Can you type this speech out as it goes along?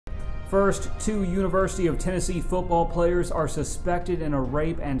First, two University of Tennessee football players are suspected in a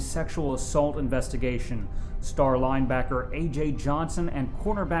rape and sexual assault investigation. Star linebacker A.J. Johnson and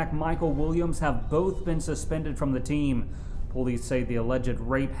cornerback Michael Williams have both been suspended from the team. Police say the alleged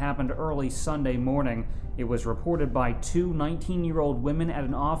rape happened early Sunday morning. It was reported by two 19-year-old women at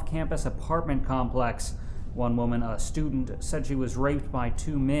an off-campus apartment complex. One woman, a student, said she was raped by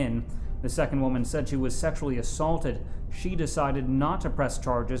two men. The second woman said she was sexually assaulted. She decided not to press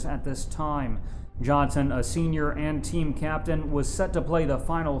charges at this time. Johnson, a senior and team captain, was set to play the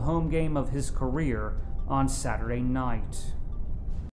final home game of his career on Saturday night.